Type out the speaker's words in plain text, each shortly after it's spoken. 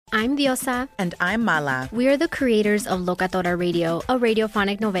I'm Diosa. And I'm Mala. We are the creators of Locatora Radio, a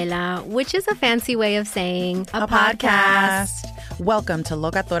radiophonic novela, which is a fancy way of saying a podcast. Welcome to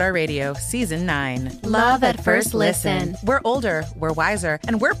Locatora Radio, Season 9. Love at first listen. We're older, we're wiser,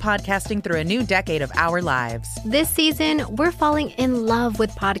 and we're podcasting through a new decade of our lives. This season, we're falling in love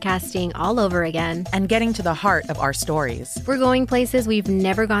with podcasting all over again. And getting to the heart of our stories. We're going places we've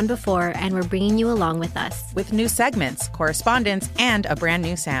never gone before, and we're bringing you along with us. With new segments, correspondence, and a brand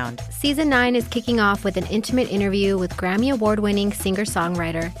new sound. Season 9 is kicking off with an intimate interview with Grammy Award-winning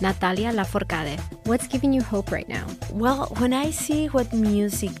singer-songwriter Natalia Lafourcade. What's giving you hope right now? Well, when I see what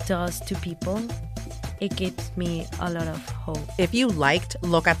music does to people, it gives me a lot of hope. If you liked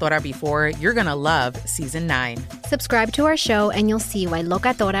Locatora before, you're going to love Season 9. Subscribe to our show and you'll see why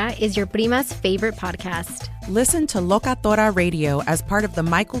Locatora is your prima's favorite podcast. Listen to Locatora Radio as part of the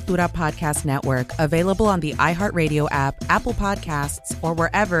My Cultura Podcast Network, available on the iHeartRadio app, Apple Podcasts, or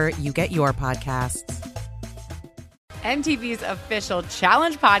wherever you get your podcasts. MTV's official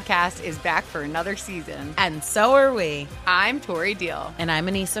Challenge podcast is back for another season. And so are we. I'm Tori Deal. And I'm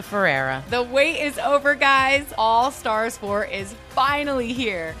Anissa Ferreira. The wait is over, guys. All Stars 4 is finally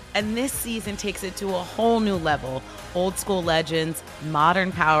here. And this season takes it to a whole new level. Old school legends,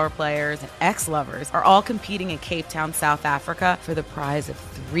 modern power players, and ex-lovers are all competing in Cape Town, South Africa for the prize of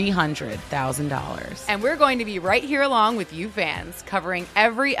 $300,000. And we're going to be right here along with you fans, covering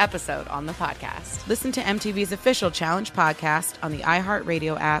every episode on the podcast. Listen to MTV's official Challenge podcast on the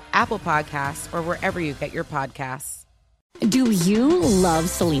iHeartRadio app, Apple Podcasts, or wherever you get your podcasts. Do you love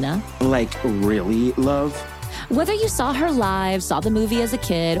Selena? Like, really love? Whether you saw her live, saw the movie as a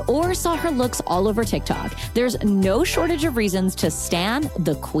kid, or saw her looks all over TikTok, there's no shortage of reasons to stan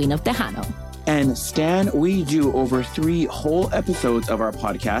the Queen of Tejano. And Stan, we do over 3 whole episodes of our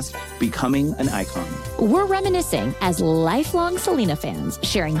podcast, Becoming an Icon. We're reminiscing as lifelong Selena fans,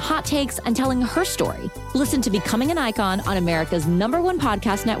 sharing hot takes and telling her story. Listen to Becoming an Icon on America's #1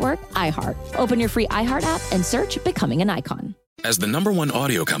 podcast network, iHeart. Open your free iHeart app and search Becoming an Icon. As the #1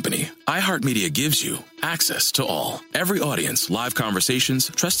 audio company, iHeartMedia gives you access to all. Every audience, live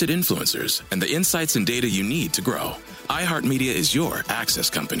conversations, trusted influencers, and the insights and data you need to grow. iHeartMedia is your access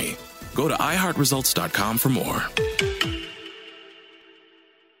company. Go to iHeartResults.com for more.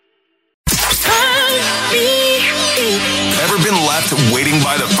 Ever been left waiting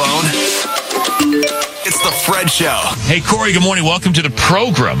by the phone? It's the Fred Show. Hey, Corey, good morning. Welcome to the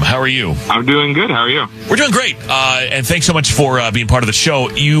program. How are you? I'm doing good. How are you? We're doing great. And thanks so much for being part of the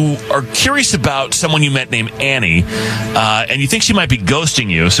show. You are curious about someone you met named Annie, and you think she might be ghosting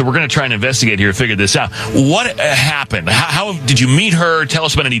you. So we're going to try and investigate here and figure this out. What happened? How did you meet her? Tell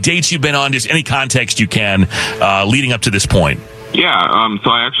us about any dates you've been on, just any context you can leading up to this point. Yeah, so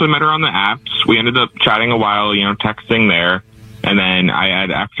I actually met her on the apps. We ended up chatting a while, texting there. And then I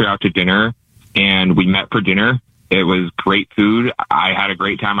had asked her out to dinner, and we met for dinner. It was great food. I had a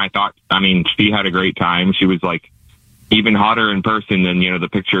great time. She had a great time. She was even hotter in person than, the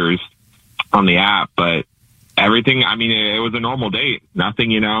pictures on the app. But everything, it was a normal date.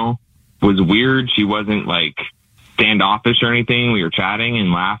 Nothing, was weird. She wasn't standoffish or anything. We were chatting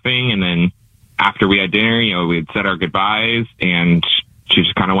and laughing. And then after we had dinner, we had said our goodbyes, and she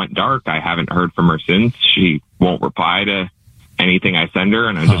just kind of went dark. I haven't heard from her since. She won't reply to anything I send her.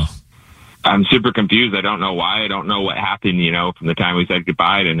 And I'm super confused. I don't know why. I don't know what happened, from the time we said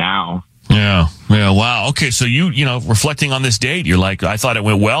goodbye to now. Yeah. Wow. Okay. So reflecting on this date, you're like, I thought it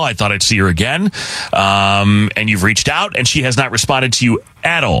went well. I thought I'd see her again. And you've reached out and she has not responded to you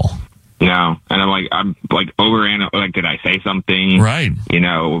at all. No. And I'm over, did I say something? Right.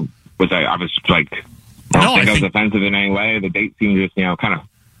 I was offensive in any way. The date seemed just, kind of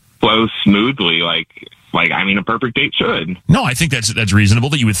flow smoothly, a perfect date should. No, I think that's reasonable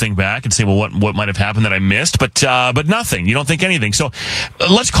that you would think back and say, well, what might have happened that I missed? But nothing. You don't think anything. So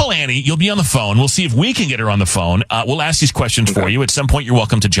let's call Annie. You'll be on the phone. We'll see if we can get her on the phone. We'll ask these questions for you. At some point, you're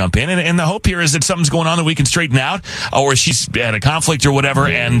welcome to jump in. And the hope here is that something's going on that we can straighten out, or she's had a conflict or whatever.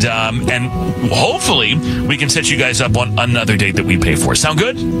 And hopefully we can set you guys up on another date that we pay for. Sound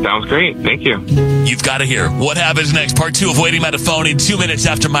good? Sounds great. Thank you. You've got to hear what happens next. Part 2 of Waiting by the Phone in 2 minutes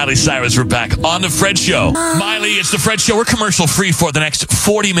after Miley Cyrus. We're back on The Fred Show. Miley, it's The Fred Show. We're commercial free for the next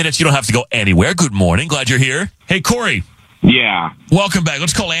 40 minutes. You don't have to go anywhere. Good morning. Glad you're here. Hey, Corey. Yeah. Welcome back.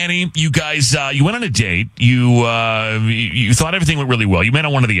 Let's call Annie. You guys, you went on a date. You thought everything went really well. You met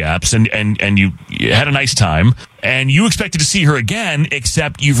on one of the apps and you had a nice time. And you expected to see her again,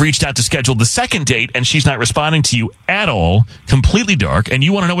 except you've reached out to schedule the second date and she's not responding to you at all. Completely dark. And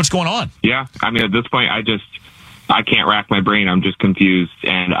you want to know what's going on. Yeah. At this point, I can't rack my brain. I'm just confused.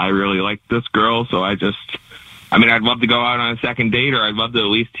 And I really like this girl. So I just I mean, I'd love to go out on a second date, or I'd love to at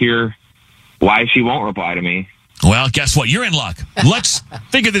least hear why she won't reply to me. Well, guess what? You're in luck. Let's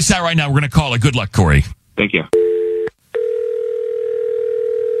figure this out right now. We're going to call her. Good luck, Corey. Thank you.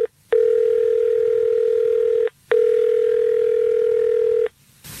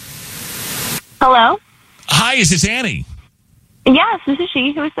 Hello? Hi, is this Annie? Yes, this is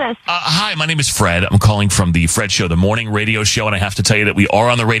she. Who is this? Hi, my name is Fred. I'm calling from the Fred Show, the morning radio show, and I have to tell you that we are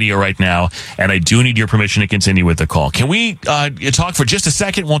on the radio right now, and I do need your permission to continue with the call. Can we talk for just a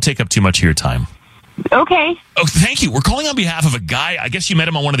second? Won't take up too much of your time. Okay. Oh, thank you. We're calling on behalf of a guy. I guess you met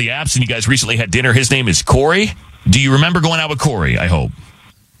him on one of the apps, and you guys recently had dinner. His name is Corey. Do you remember going out with Corey, I hope?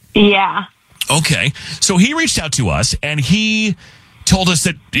 Yeah. Okay. So he reached out to us, and he told us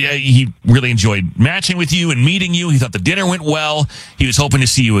that he really enjoyed matching with you and meeting you. He thought the dinner went well. He was hoping to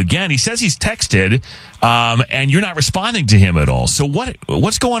see you again. He says he's texted, and you're not responding to him at all. So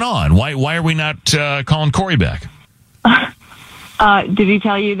what's going on? Why are we not calling Corey back? Did he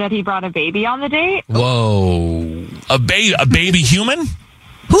tell you that he brought a baby on the date? Whoa. A baby human?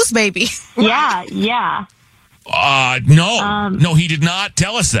 Whose baby? Yeah. No, he did not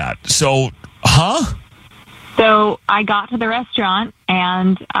tell us that. So, huh? So I got to the restaurant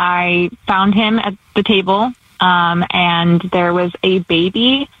and I found him at the table, and there was a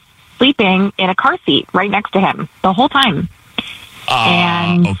baby sleeping in a car seat right next to him the whole time.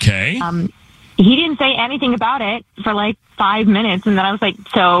 Okay. He didn't say anything about it for like 5 minutes, and then I was like,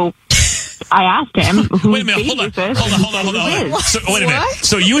 so I asked him, wait a minute, hold on. So, wait a minute.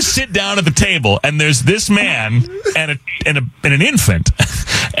 So you sit down at the table, and there's this man and an infant,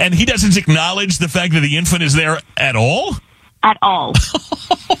 and he doesn't acknowledge the fact that the infant is there at all? At all.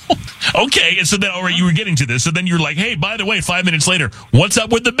 Okay, and so then, all right, you were getting to this, so then you're like, hey, by the way, 5 minutes later, what's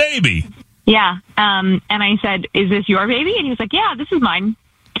up with the baby? Yeah, and I said, is this your baby? And he was like, yeah, this is mine.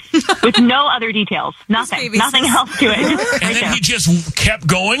 With no other details. Nothing else to it. And then he just kept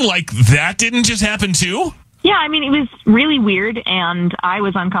going like that didn't just happen too? Yeah, I mean, it was really weird, and I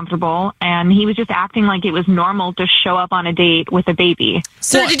was uncomfortable, and he was just acting like it was normal to show up on a date with a baby.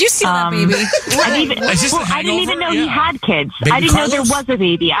 Sir, did you see that baby? I didn't even know he had kids. Baby I didn't know Carlos? there was a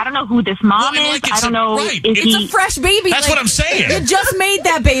baby. I don't know who this mom is. I don't know. It's a fresh baby. That's what I'm saying. You just made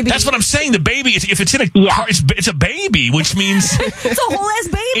that baby. That's what I'm saying. The baby, if it's in a car, it's a baby, which means it's a whole ass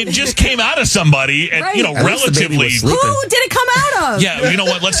baby. It just came out of somebody, and Right. relatively. Who did it come out of? Yeah, you know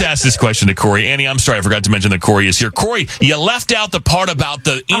what? Let's ask this question to Corey. Annie, I'm sorry, I forgot to mention that Corey is here. Corey, you left out the part about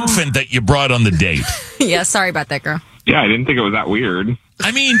the infant that you brought on the date. Yeah, sorry about that, girl. Yeah, I didn't think it was that weird.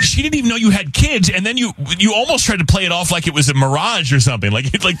 I mean, she didn't even know you had kids, and then you almost tried to play it off like it was a mirage or something.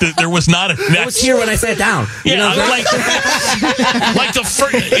 There was not a. I was here when I sat down. Yeah, You know, like the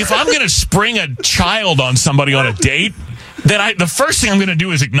first. If I'm going to spring a child on somebody on a date, then the first thing I'm going to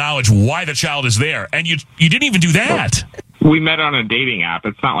do is acknowledge why the child is there, and you didn't even do that. We met on a dating app.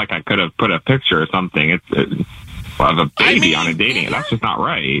 It's not like I could have put a picture or something. Of a baby on a dating app. That's just not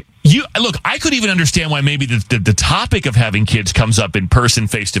right. Look, I could even understand why maybe the topic of having kids comes up in person,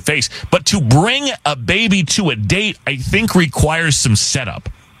 face to face, but to bring a baby to a date, I think requires some setup.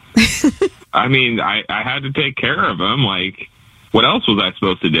 I mean, I had to take care of him. Like, what else was I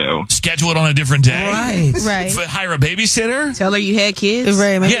supposed to do? Schedule it on a different day. Right. Hire a babysitter. Tell her you had kids.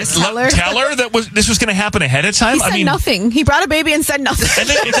 Right. Maybe Tell her that this was going to happen ahead of time. He said nothing. He brought a baby and said nothing. And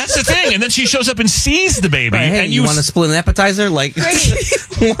then, that's the thing. And then she shows up and sees the baby. Right, hey, and you want to split an appetizer? Like,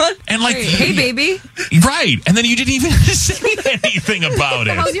 what? And like, hey, baby. Right. And then you didn't even say anything about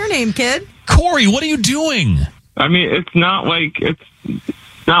it. How's your name, kid? Corey, what are you doing? I mean, it's not like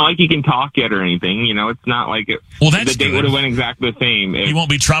you can talk yet or anything. You know, it's not like it. Well, that's the date good. would have went exactly the same. He won't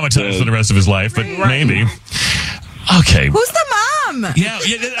be traumatized for the rest of his life, but maybe. Okay. Who's the mom? Yeah.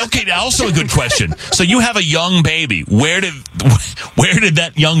 Okay. Also, a good question. So you have a young baby. Where did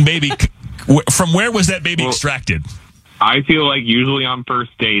that young baby? From where was that baby extracted? I feel like usually on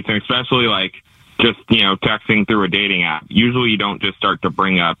first dates, and especially like just texting through a dating app. Usually, you don't just start to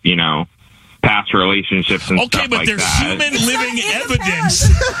bring up past relationships and stuff like that. Okay, but there's human living evidence.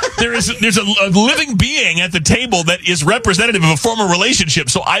 There's a living being at the table that is representative of a former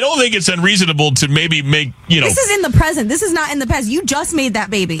relationship. So I don't think it's unreasonable to maybe make This is in the present. This is not in the past. You just made that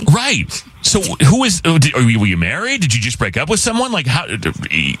baby. Right. So who is? Were you married? Did you just break up with someone? Like how?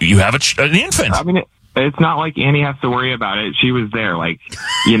 You have an infant. I mean, it's not like Annie has to worry about it. She was there. Like,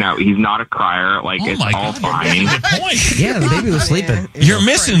 he's not a crier. Like, it's all fine. The point. Yeah, the baby was sleeping. You're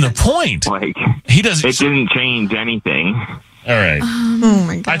missing the point. Like, he doesn't. It didn't change anything. All right. Oh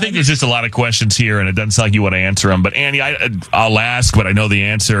my God. I think there's just a lot of questions here, and it doesn't sound like you want to answer them. But Annie, I'll ask, but I know the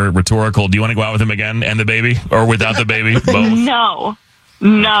answer. Rhetorical. Do you want to go out with him again and the baby, or without the baby? Both.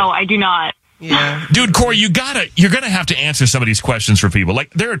 No, I do not. Yeah. Dude, Corey, you're gonna have to answer some of these questions for people. Like,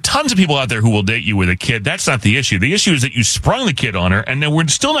 there are tons of people out there who will date you with a kid. That's not the issue. The issue is that you sprung the kid on her, and then we're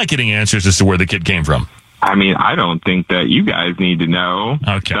still not getting answers as to where the kid came from. I mean, I don't think that you guys need to know.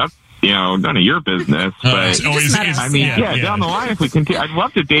 Okay. That's, none of your business. But down the line, if we continue, I'd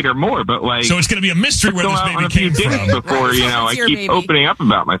love to date her more. But so it's going to be a mystery where this baby came from before I keep opening up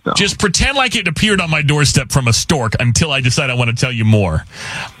about myself. Just pretend like it appeared on my doorstep from a stork until I decide I want to tell you more.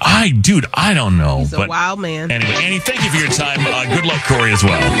 I don't know. He's a wild man. Anyway, Annie, thank you for your time. Good luck, Corey, as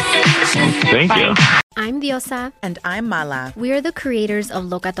well. Thank you. I'm Diosa. And I'm Mala. We are the creators of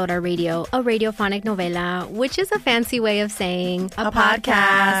Locatora Radio, a radiophonic novela, which is a fancy way of saying a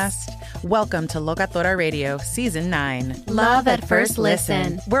podcast. Welcome to Locatora Radio, Season 9. Love at first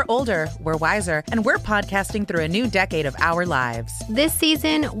listen. We're older, we're wiser, and we're podcasting through a new decade of our lives. This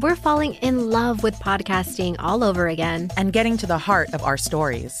season, we're falling in love with podcasting all over again. And getting to the heart of our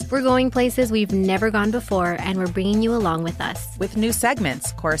stories. We're going places we've never gone before, and we're bringing you along with us. With new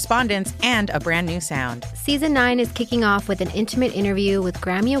segments, correspondence, and a brand new sound. Season 9 is kicking off with an intimate interview with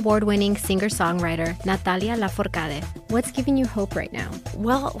Grammy Award-winning singer-songwriter Natalia Lafourcade. What's giving you hope right now?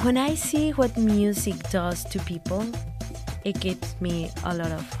 Well, when I see what music does to people, it gives me a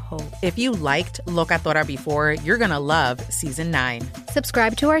lot of hope. If you liked Locatora before, you're going to love Season 9.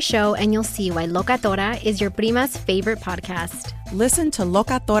 Subscribe to our show and you'll see why Locatora is your prima's favorite podcast. Listen to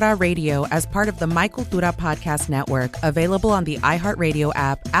Locatora Radio as part of the My Cultura Podcast Network, available on the iHeartRadio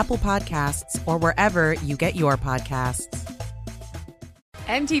app, Apple Podcasts, or wherever you get your podcasts.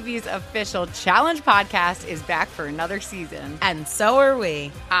 MTV's official Challenge podcast is back for another season. And so are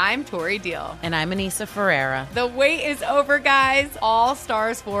we. I'm Tori Deal. And I'm Anissa Ferreira. The wait is over, guys. All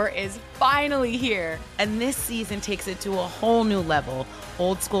Stars 4 is finally here. And this season takes it to a whole new level.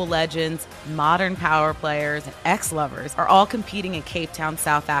 Old school legends, modern power players, and ex-lovers are all competing in Cape Town,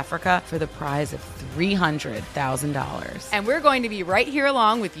 South Africa for the prize of $300,000. And we're going to be right here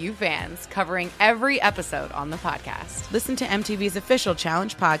along with you fans, covering every episode on the podcast. Listen to MTV's official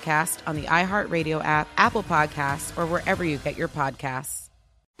Challenge podcast on the iHeartRadio app, Apple Podcasts, or wherever you get your podcasts.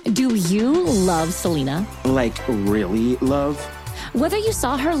 Do you love Selena? Like, really love? Whether you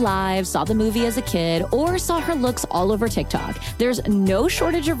saw her live, saw the movie as a kid, or saw her looks all over TikTok, there's no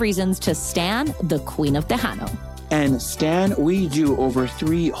shortage of reasons to stan the Queen of Tejano. And Stan, we do over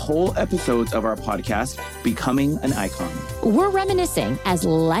 3 whole episodes of our podcast, Becoming an Icon. We're reminiscing as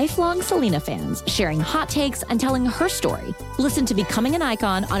lifelong Selena fans, sharing hot takes and telling her story. Listen to Becoming an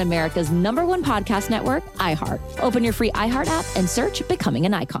Icon on America's #1 podcast network, iHeart. Open your free iHeart app and search Becoming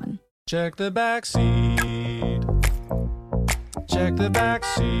an Icon. Check the back seat. Check the back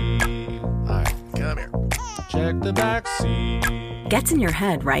seat. All right, come here. Check the back seat. Gets in your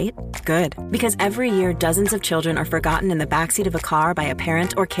head, right? Good. Because every year, dozens of children are forgotten in the backseat of a car by a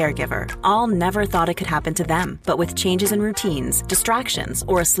parent or caregiver. All never thought it could happen to them. But with changes in routines, distractions,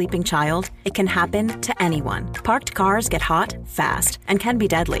 or a sleeping child, it can happen to anyone. Parked cars get hot, fast, and can be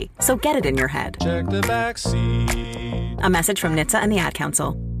deadly. So get it in your head. Check the back seat. A message from NHTSA and the Ad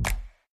Council.